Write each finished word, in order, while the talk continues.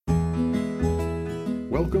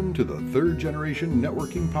Welcome to the Third Generation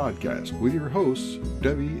Networking Podcast with your hosts,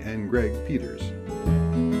 Debbie and Greg Peters.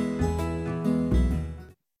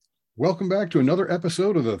 Welcome back to another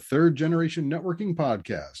episode of the Third Generation Networking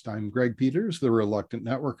Podcast. I'm Greg Peters, the Reluctant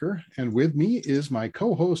Networker, and with me is my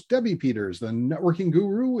co-host, Debbie Peters, the networking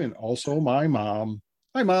guru, and also my mom.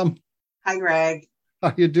 Hi, Mom. Hi, Greg.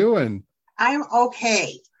 How you doing? I'm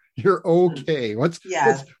okay. You're okay.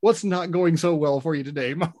 Yes. What's not going so well for you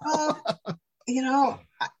today, Mom?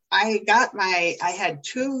 I had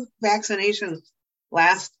 2 vaccinations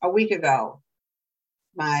a week ago.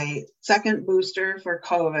 My second booster for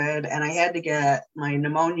COVID, and I had to get my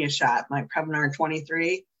pneumonia shot, my Prevnar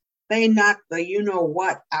 23. They knocked the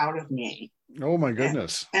you-know-what out of me. Oh, my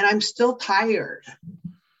goodness. And I'm still tired.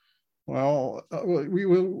 Well,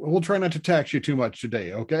 we'll try not to tax you too much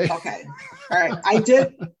today, okay? Okay. All right. I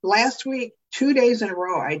did last week, 2 days in a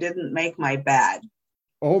row, I didn't make my bed.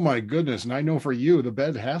 Oh, my goodness. And I know for you, the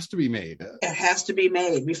bed has to be made. It has to be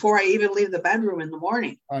made before I even leave the bedroom in the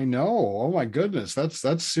morning. I know. Oh, my goodness.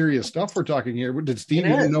 That's serious stuff we're talking here. Did Steve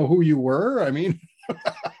even know who you were? I mean,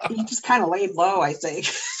 he just kind of laid low, I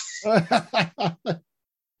think.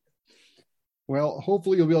 Well,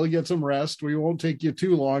 hopefully you'll be able to get some rest. We won't take you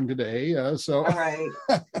too long today. All right.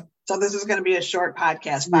 So this is going to be a short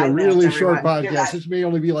podcast. Short podcast. It may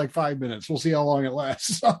only be like 5 minutes. We'll see how long it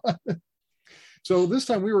lasts. So this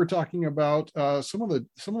time we were talking about some of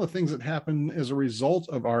the things that happen as a result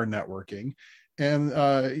of our networking, and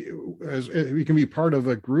as we can be part of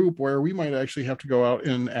a group where we might actually have to go out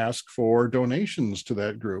and ask for donations to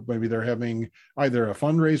that group. Maybe they're having either a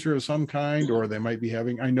fundraiser of some kind, or they might be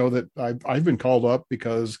having. I know that I've been called up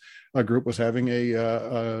because a group was having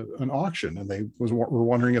an auction, and they were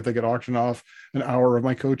wondering if they could auction off an hour of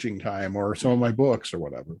my coaching time or some of my books or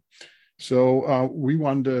whatever. So we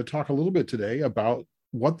wanted to talk a little bit today about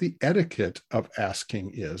what the etiquette of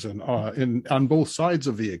asking is, and on both sides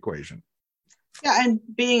of the equation. Yeah, and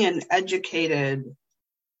being an educated,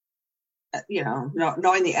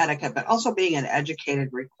 knowing the etiquette, but also being an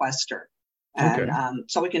educated requester. And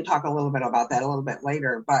so we can talk a little bit about that a little bit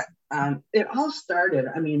later. But it all started,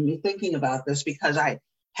 me thinking about this because I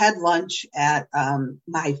had lunch at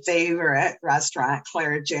my favorite restaurant,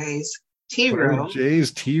 Clara J's Tea Room.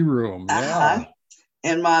 Jay's Tea Room. Yeah.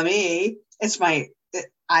 And Mommy,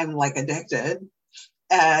 I'm like addicted.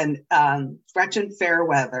 And Gretchen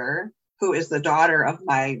Fairweather, who is the daughter of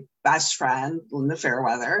my best friend, Linda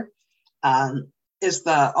Fairweather, is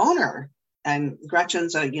the owner. And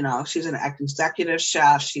Gretchen's she's an executive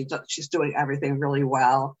chef. She's doing everything really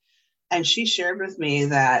well. And she shared with me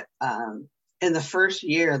that in the first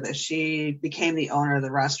year that she became the owner of the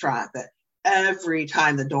restaurant, that every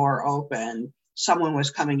time the door opened, someone was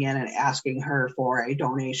coming in and asking her for a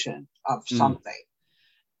donation of something.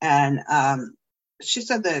 And she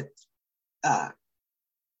said that,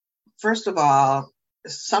 first of all,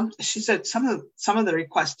 she said some of the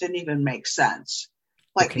requests didn't even make sense.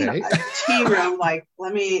 Like, a tea room, like,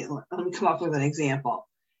 let me come up with an example.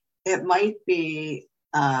 It might be,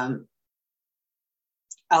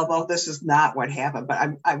 although this is not what happened,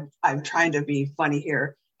 but I'm trying to be funny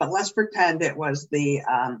here. But let's pretend it was the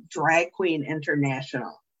Drag Queen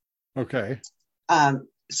International. Okay.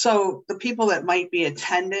 So the people that might be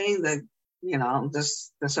attending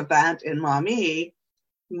this event in Maumee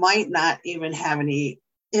might not even have any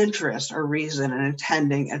interest or reason in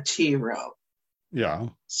attending a tea room. Yeah.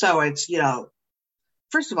 So it's,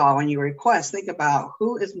 first of all, when you request, think about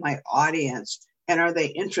who is my audience and are they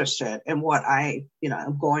interested in what I,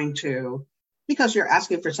 am going to. Because you're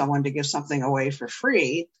asking for someone to give something away for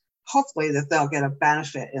free, hopefully that they'll get a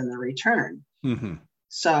benefit in the return. Mm-hmm.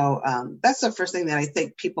 So that's the first thing that I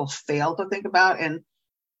think people fail to think about. And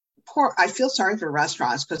I feel sorry for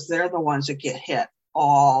restaurants because they're the ones that get hit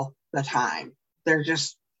all the time. They're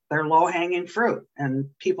low-hanging fruit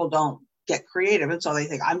and people don't get creative. And so they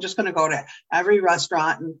think, I'm just going to go to every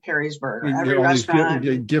restaurant in Perrysburg. Every restaurant.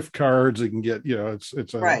 Get gift cards. They can get,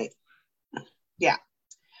 it's right. Yeah.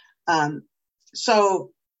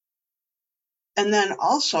 So, and then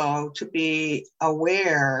also to be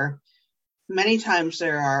aware, many times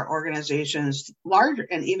there are organizations, larger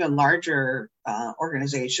and even larger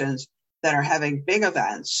organizations that are having big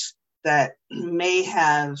events that may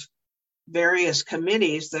have various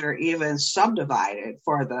committees that are even subdivided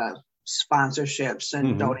for the sponsorships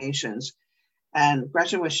and donations. And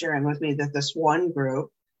Gretchen was sharing with me that this one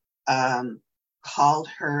group called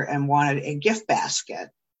her and wanted a gift basket.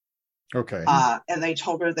 Okay. And they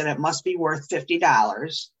told her that it must be worth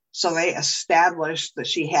 $50. So they established that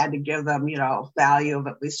she had to give them, value of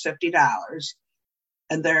at least $50.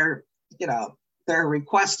 And they're, they're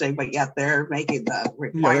requesting, but yet they're making the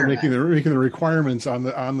requirement. Yeah, they're making the requirements on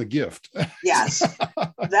the gift. Yes.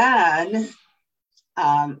 Then,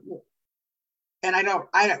 and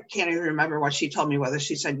I can't even remember what she told me, whether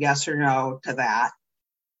she said yes or no to that.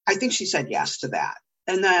 I think she said yes to that.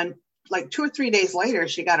 And then like 2 or 3 days later,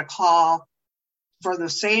 she got a call for the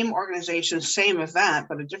same organization, same event,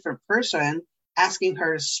 but a different person asking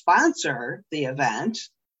her to sponsor the event.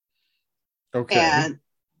 Okay. And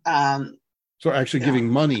so actually giving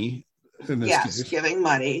money in this case. Yes, giving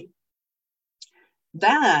money.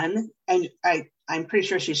 Then, and I'm pretty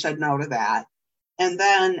sure she said no to that. And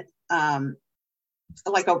then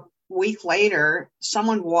like a week later,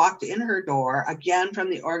 someone walked in her door again from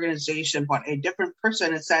the organization, but a different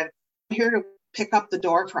person, and said, I'm here to pick up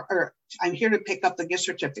I'm here to pick up the gift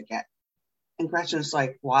certificate. And Gretchen's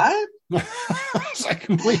like, what? It's a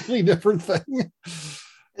completely different thing.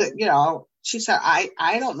 She said,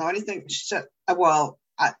 I don't know anything. She said, well,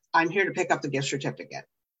 I'm here to pick up the gift certificate.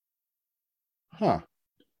 Huh.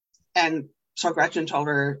 And so Gretchen told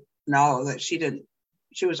her no, that she didn't.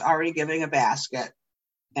 She was already giving a basket.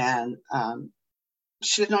 And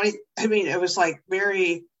she didn't know anything. I mean, it was like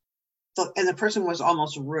and the person was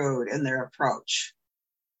almost rude in their approach.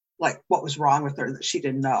 Like what was wrong with her that she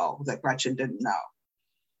didn't know, that Gretchen didn't know.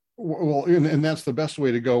 Well, and that's the best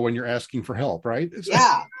way to go when you're asking for help, right?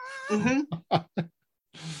 Yeah. Mm-hmm.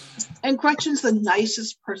 And Gretchen's the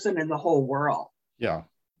nicest person in the whole world. Yeah.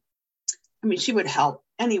 I mean, she would help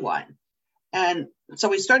anyone. And so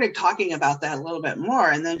we started talking about that a little bit more.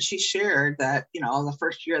 And then she shared that, the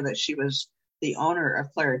first year that she was the owner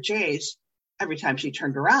of Clara J's, every time she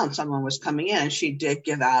turned around, someone was coming in. She did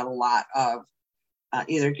give out a lot of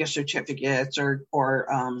either gift certificates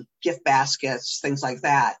or gift baskets, things like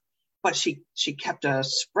that. But she kept a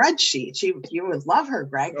spreadsheet. You would love her,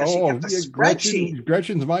 Greg, because she kept a spreadsheet.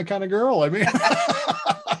 Gretchen's my kind of girl. I mean,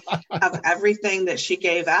 of everything that she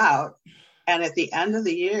gave out. And at the end of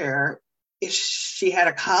the year, she had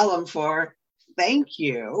a column for thank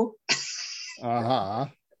you. Uh-huh.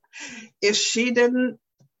 If she didn't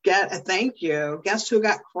get a thank you, guess who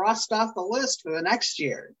got crossed off the list for the next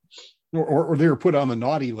year? Or they were put on the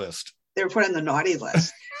naughty list. They were put on the naughty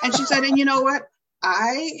list. And she said, and you know what?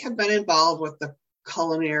 I have been involved with the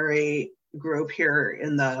culinary group here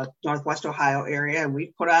in the Northwest Ohio area, and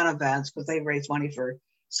we put on events because they raise money for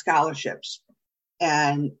scholarships.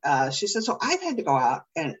 And she said, so I've had to go out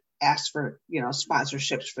and ask for,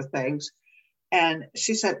 sponsorships for things. And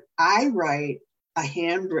she said, I write a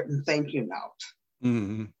handwritten thank you note.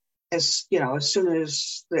 Mm-hmm. As soon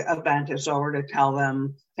as the event is over, to tell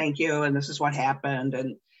them thank you and this is what happened.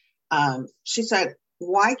 And she said,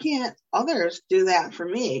 why can't others do that for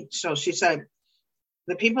me? So she said,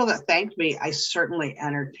 the people that thanked me, I certainly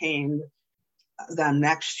entertained them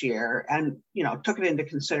next year and, took it into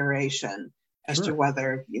consideration as to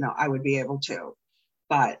whether, I would be able to.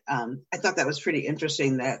 But I thought that was pretty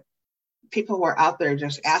interesting that people were out there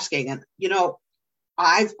just asking. And,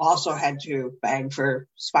 I've also had to beg for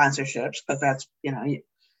sponsorships because that's,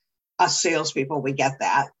 us salespeople, we get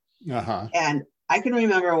that. Uh-huh. And I can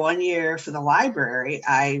remember one year for the library,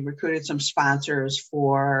 I recruited some sponsors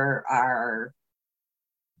for our,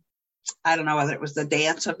 I don't know whether it was the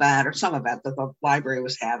dance event or some event that the library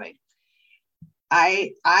was having.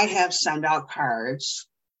 I have send out cards,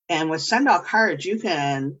 and with send out cards, you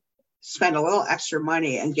can spend a little extra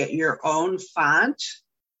money and get your own font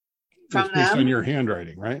from them. Based on your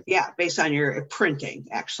handwriting, right? Yeah, based on your printing,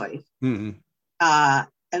 actually. Mm-hmm.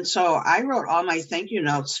 And so I wrote all my thank you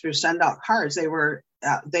notes through send out cards. They were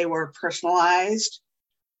personalized.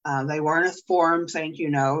 They weren't a form thank you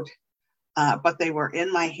note, but they were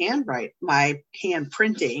in my hand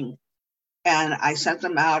printing. And I sent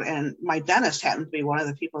them out, and my dentist happened to be one of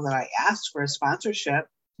the people that I asked for a sponsorship.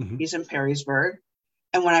 Mm-hmm. He's in Perrysburg.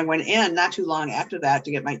 And when I went in not too long after that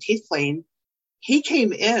to get my teeth cleaned, he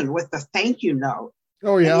came in with the thank you note.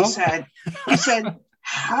 Oh, yeah. And he said,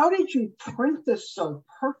 how did you print this so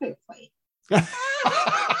perfectly?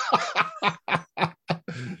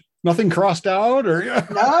 Nothing crossed out or?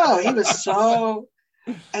 No, he was so,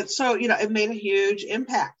 and so, it made a huge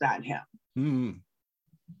impact on him. Mm.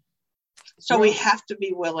 So we have to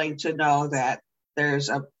be willing to know that there's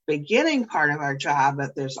a beginning part of our job,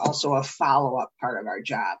 but there's also a follow-up part of our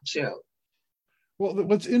job too. Well,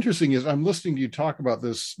 what's interesting is I'm listening to you talk about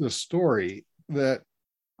this story that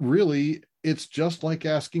really it's just like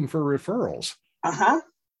asking for referrals. Uh-huh.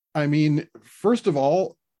 I mean, first of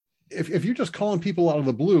all, if you're just calling people out of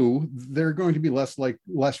the blue, they're going to be less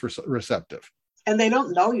receptive. And they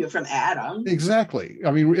don't know you from Adam. Exactly. I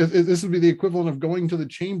mean, this would be the equivalent of going to the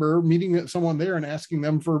chamber, meeting someone there and asking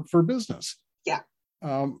them for business. Yeah.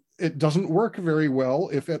 It doesn't work very well,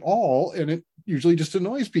 if at all, and it usually just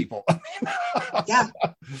annoys people. Yeah.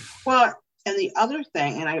 Well, and the other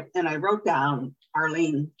thing, and I wrote down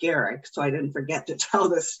Arlene Garrick, so I didn't forget to tell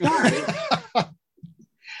this story.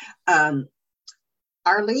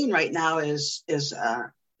 Arlene right now has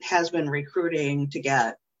been recruiting to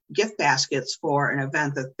get gift baskets for an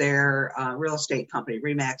event that their real estate company,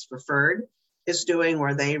 Remax Preferred, is doing,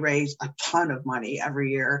 where they raise a ton of money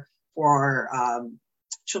every year for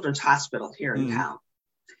Children's Hospital here in town.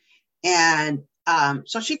 And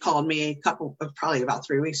so she called me probably about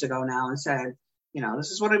 3 weeks ago now, and said,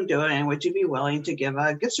 this is what I'm doing. Would you be willing to give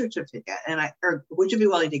a gift certificate? Or would you be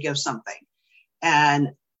willing to give something? And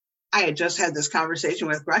I had just had this conversation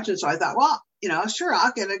with Gretchen, so I thought, well, sure,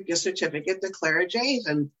 I'll get a gift certificate to Clara J's.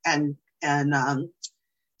 And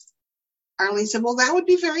Arlene said, well, that would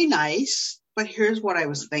be very nice, but here's what I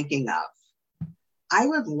was thinking of. I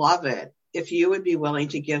would love it if you would be willing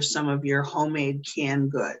to give some of your homemade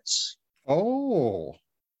canned goods. Oh.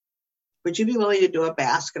 Would you be willing to do a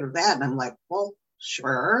basket of that? And I'm like, well,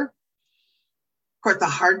 sure. Of course, the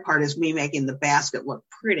hard part is me making the basket look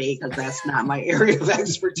pretty, because that's not my area of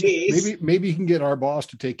expertise. Maybe you can get our boss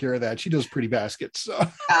to take care of that. She does pretty baskets. So.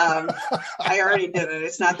 I already did it.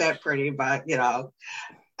 It's not that pretty, but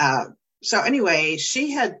so anyway,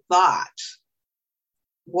 she had thought,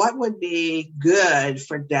 what would be good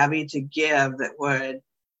for Debbie to give that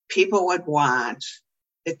people would want?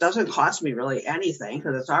 It doesn't cost me really anything,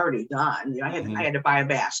 because it's already done. I had to buy a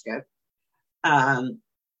basket. And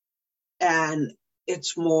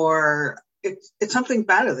it's something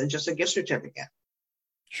better than just a gift certificate.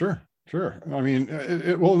 Sure. I mean,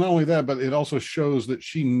 well, not only that, but it also shows that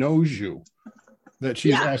she knows you, that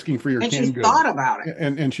she's asking for your canned goods. Thought about it.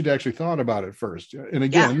 And she'd actually thought about it first. And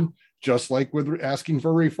again, just like with asking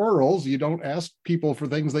for referrals, you don't ask people for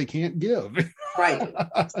things they can't give. Right.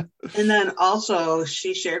 And then also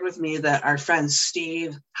she shared with me that our friend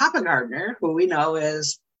Steve Hoppegardner, who we know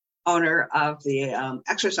is owner of the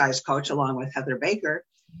Exercise Coach, along with Heather Baker,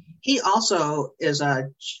 he also is a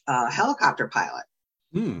helicopter pilot.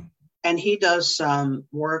 And he does some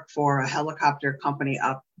work for a helicopter company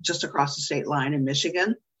up just across the state line in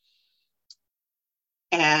Michigan.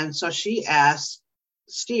 And so she asked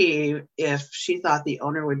Steve if she thought the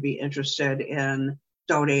owner would be interested in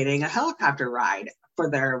donating a helicopter ride for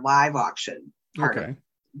their live auction. Okay.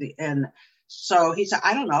 And so he said,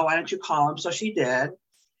 I don't know, why don't you call him? So she did.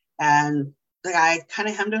 And the guy kind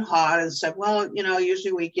of hemmed and hawed and said, well,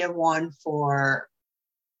 usually we give one for,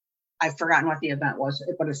 I've forgotten what the event was,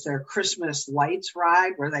 but it's their Christmas lights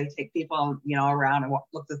ride, where they take people, around and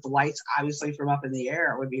look at the lights, obviously from up in the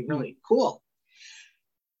air. It would be really cool.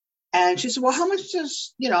 And she said, well, how much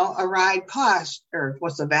does, a ride cost, or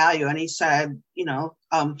what's the value? And he said,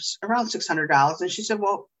 around $600. And she said,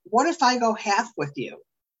 well, what if I go half with you?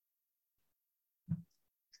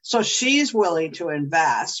 So she's willing to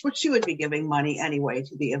invest, which she would be giving money anyway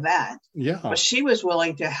to the event. Yeah. But she was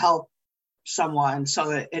willing to help someone so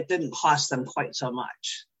that it didn't cost them quite so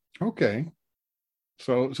much. Okay.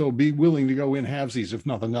 So be willing to go in halvesies, if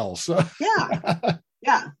nothing else. Yeah.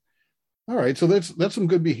 Yeah. All right. So that's some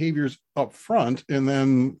good behaviors up front. And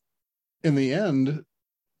then in the end,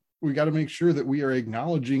 we got to make sure that we are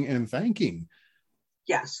acknowledging and thanking.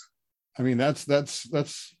 Yes. I mean, that's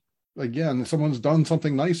again, someone's done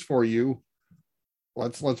something nice for you.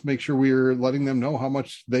 Let's make sure we're letting them know how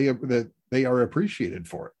much they are appreciated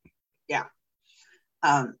for it. Yeah.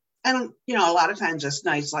 And a lot of times it's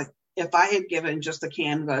nice. Like if I had given just the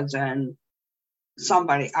canned goods and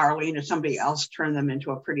Arlene or somebody else turned them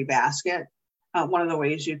into a pretty basket, one of the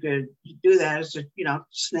ways you could do that is to,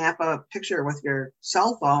 snap a picture with your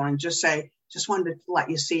cell phone and just say, just wanted to let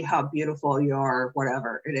you see how beautiful your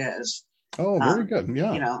whatever it is. Oh, very good.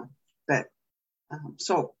 Yeah.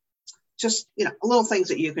 So just, little things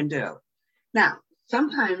that you can do. Now,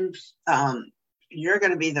 sometimes you're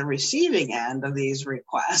going to be the receiving end of these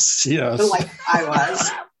requests. Yes. Like I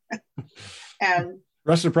was. And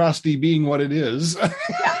reciprocity being what it is.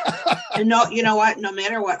 Yeah. And you know what? No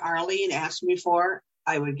matter what Arlene asked me for,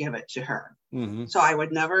 I would give it to her. Mm-hmm. So I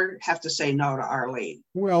would never have to say no to Arlene.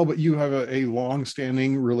 Well, but you have a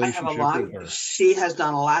long-standing relationship with her. She has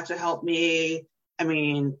done a lot to help me. I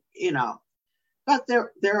mean, but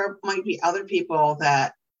there might be other people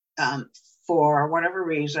that for whatever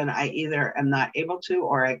reason, I either am not able to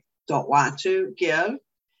or I don't want to give.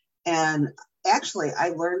 And actually, I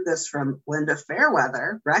learned this from Linda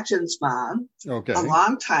Fairweather, Gretchen's mom, a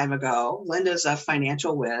long time ago. Linda's a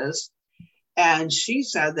financial whiz. And she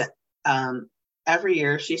said that every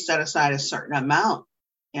year she set aside a certain amount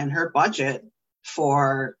in her budget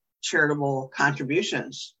for charitable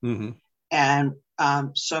contributions. Mm-hmm. And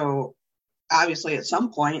so obviously at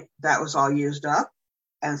some point that was all used up.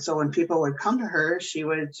 And so when people would come to her, she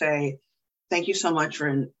would say, thank you so much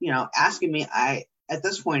for, asking me. At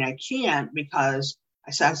this point, I can't, because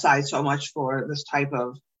I set aside so much for this type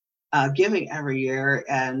of giving every year,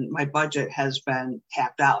 and my budget has been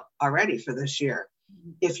tapped out already for this year.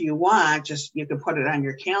 If you want, you can put it on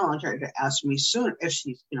your calendar to ask me soon if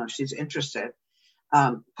she's interested.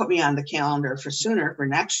 Put me on the calendar for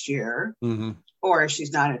next year. Mm-hmm. Or if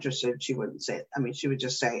she's not interested, she wouldn't say it. I mean, she would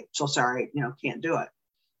just say, so sorry, can't do it.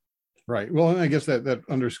 Right. Well, and I guess that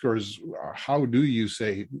underscores how do you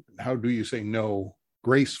say no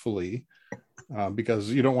gracefully, because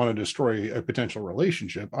you don't want to destroy a potential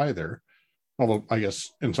relationship either. Although I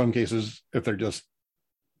guess in some cases, if they're just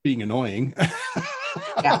being annoying.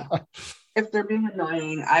 Yeah. If they're being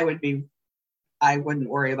annoying, I wouldn't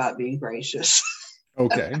worry about being gracious.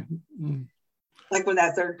 Okay. Like when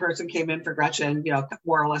that third person came in for Gretchen,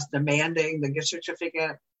 more or less demanding the gift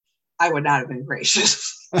certificate, I would not have been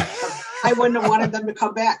gracious. I wouldn't have wanted them to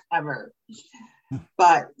come back ever.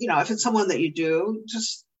 But, if it's someone that you do,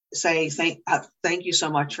 just say, thank you so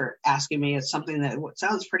much for asking me. It's something that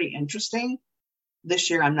sounds pretty interesting. This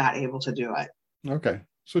year, I'm not able to do it. Okay.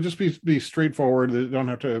 So just be straightforward. You don't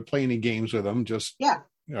have to play any games with them. Just, yeah.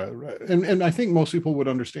 And I think most people would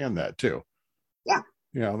understand that too. Yeah.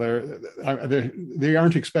 They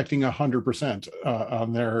aren't expecting 100%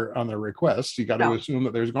 on their requests. You got to assume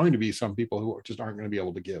that there's going to be some people who just aren't going to be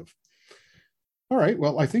able to give. All right.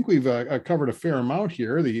 Well, I think we've covered a fair amount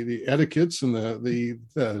here. The etiquettes and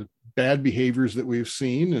the bad behaviors that we've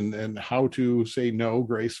seen, and how to say no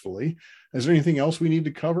gracefully. Is there anything else we need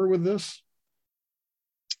to cover with this?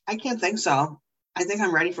 I can't think so. I think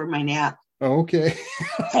I'm ready for my nap. Okay.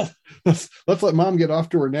 let's let Mom get off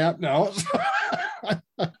to her nap now.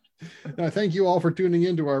 Thank you all for tuning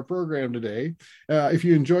into our program today. If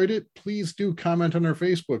you enjoyed it, please do comment on our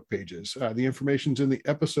Facebook pages. The information's in the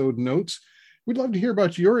episode notes. We'd love to hear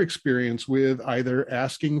about your experience with either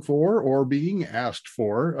asking for or being asked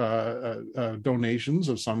for donations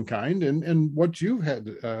of some kind, and what you've had,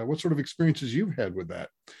 what sort of experiences you've had with that.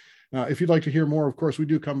 If you'd like to hear more, of course, we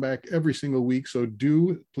do come back every single week, so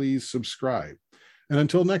do please subscribe. And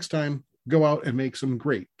until next time, go out and make some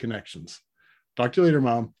great connections. Talk to you later,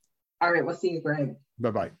 Mom. All right, we'll see you, Greg.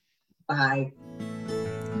 Bye-bye. Bye.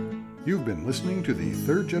 You've been listening to the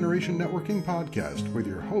Third Generation Networking Podcast with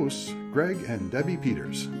your hosts, Greg and Debbie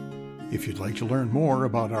Peters. If you'd like to learn more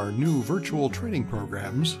about our new virtual training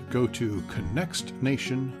programs, go to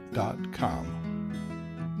connextnation.com.